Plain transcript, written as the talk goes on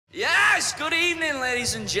Yes, good evening,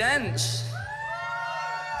 ladies and gents.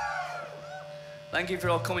 Thank you for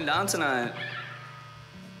all coming down tonight.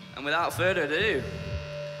 And without further ado,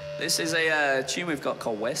 this is a tune we've got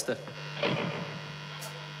called Waster.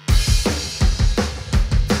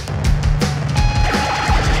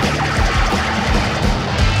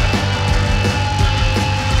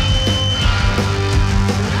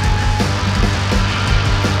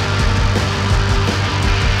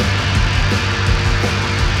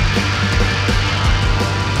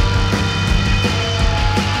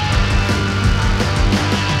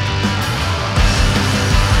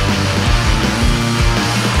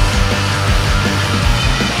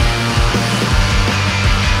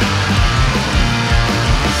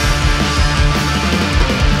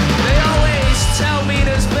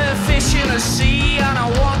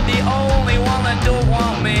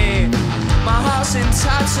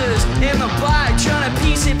 In the back, trying to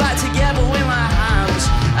piece it back together with my hands.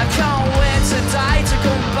 I can't wait to die to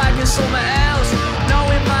come back as someone else.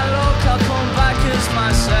 Knowing my luck, I'll come back as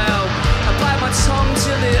myself. I bite my tongue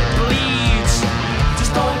till it bleeds.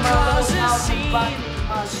 Just don't cause a scene. Back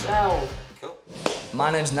myself. Cool. My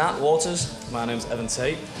name's Nat Waters. My name's Evan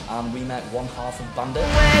Tate, and we met one half of Bandit.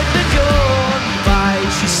 With the goodbye,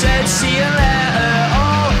 she said, see you later.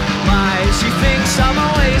 Oh my, she thinks I'm a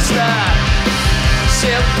waster.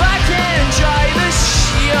 Sit back and enjoy the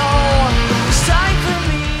show. It's time for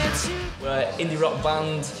me to... We're an indie rock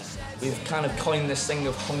band. We've kind of coined this thing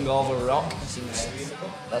of hangover rock, since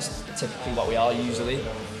that's typically what we are usually.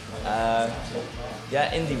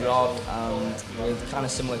 Yeah, indie rock, and we're kind of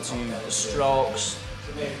similar to the Strokes,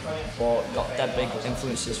 but got dead big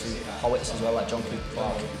influences from poets as well, like John Cooper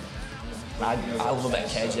Clarke. And I love a bit of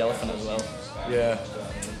Cage the Elephant as well. Yeah,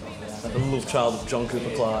 like the love child of John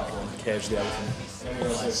Cooper Clarke and Cage the Elephant.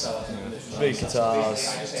 Big guitars,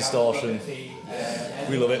 distortion.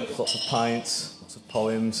 We love it. Lots of pints, lots of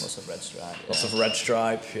poems. Lots of Red Stripe. Yeah. Lots of Red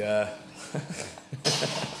Stripe, yeah.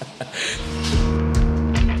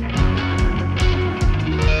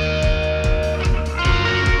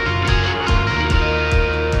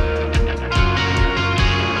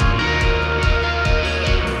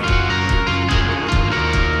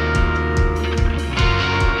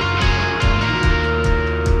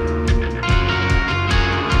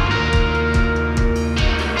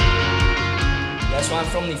 I'm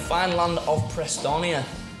from the fine land of Prestonia.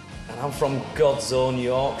 And I'm from God's own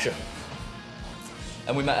Yorkshire.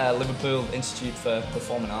 And we met at Liverpool Institute for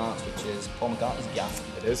Performing Arts, which is Paul McCartney's gaff.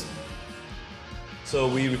 It is. So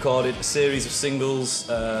we recorded a series of singles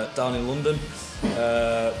down in London,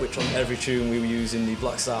 which on every tune we were using the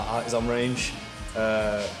Blackstar Artisan range,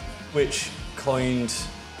 which coined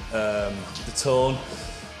the tone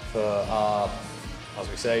for our, as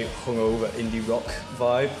we say, hungover indie rock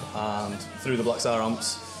vibe, and through the Blackstar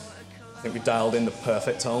amps, I think we dialed in the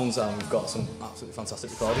perfect tones, and we've got some absolutely fantastic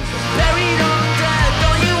recordings. Buried undead,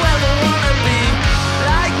 don't you ever wanna be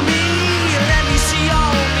like me? Let me see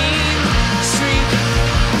all mean street.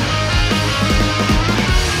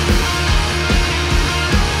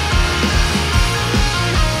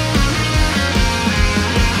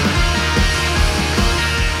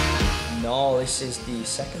 No, this is the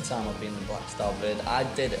second time I've been in the Blackstar vid. I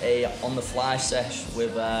did a on-the-fly sesh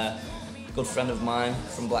with a good friend of mine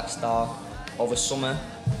from Blackstar over summer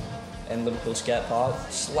in Liverpool Skate Park.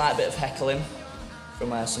 Slight bit of heckling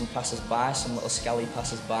from some passers-by, some little scally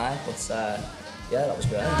passers-by, but yeah, that was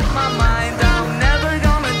great. My mind, I'm never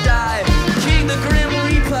gonna die. King the Grim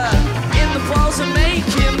Reaper in the balls and make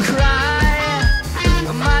him cry.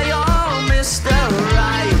 Am I all Mr.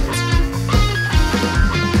 Right?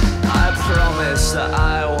 I promise that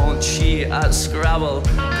I won't cheat at Scrabble,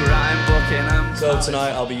 grind Buckingham. So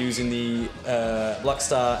tonight I'll be using the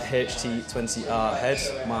Blackstar HT-20R Head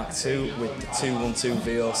MkII with the 212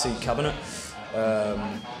 VOC cabinet,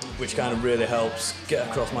 which kind of really helps get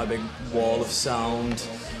across my big wall of sound,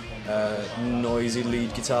 noisy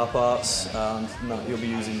lead guitar parts, and Matt, you'll be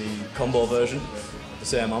using the combo version of the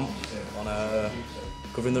same amp on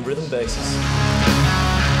covering the rhythm basses.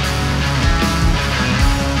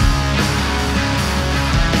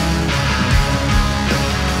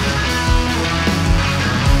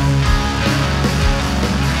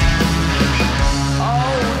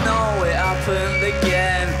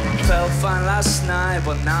 Fine last night,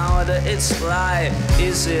 but now that it's light,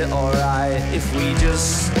 is it alright if we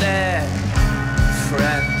just stare,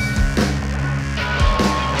 friends?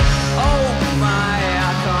 Oh my,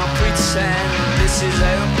 I can't pretend this is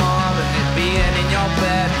out more than it being in your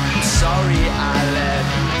bed. I'm sorry I let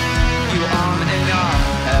you on in your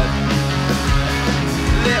head.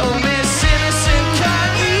 Little Miss Innocent,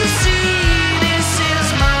 can't you see this is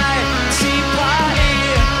my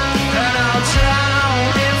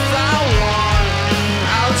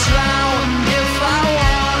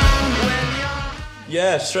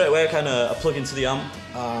Yeah, straight away I plug into the amp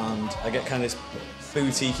and I get kind of this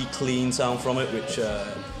boutique-y clean sound from it, which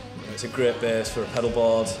it's a great bass for a pedal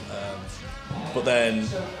board. But then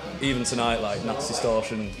even tonight, like Nat's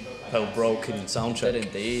Distortion pedal broke in soundcheck. Did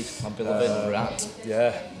indeed, my beloved Rat.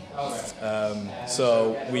 Yeah.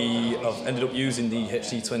 So we have ended up using the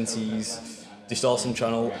HT-20's distortion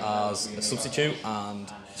channel as a substitute,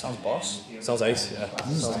 and Sounds boss. sounds ace. Yeah,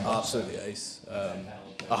 sounds absolutely ace.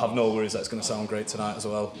 I have no worries that it's going to sound great tonight as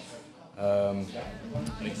well. And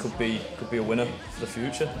it could be a winner for the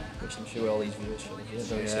future. Which I'm sure all these viewers should hear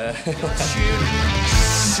very Yeah.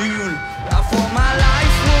 Soon, I thought my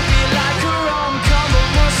life would be like a rom-com, but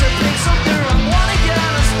must have picked something wrong. Wanna get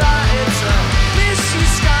on and started to miss you,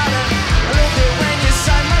 Scarlet. I love it when you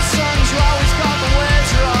sang my songs, you always got the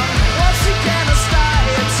words wrong. Once again I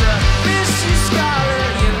started to miss you,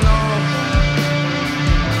 Scarlet, you know.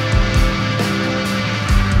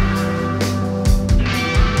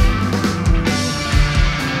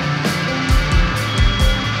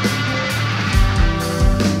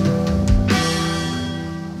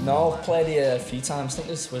 No, I've played here a few times. I think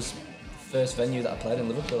this was the first venue that I played in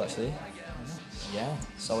Liverpool, actually. Yeah,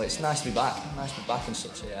 so it's nice to be back. Nice to be back in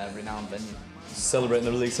such a renowned venue. Celebrating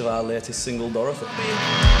the release of our latest single, Dorothy.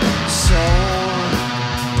 So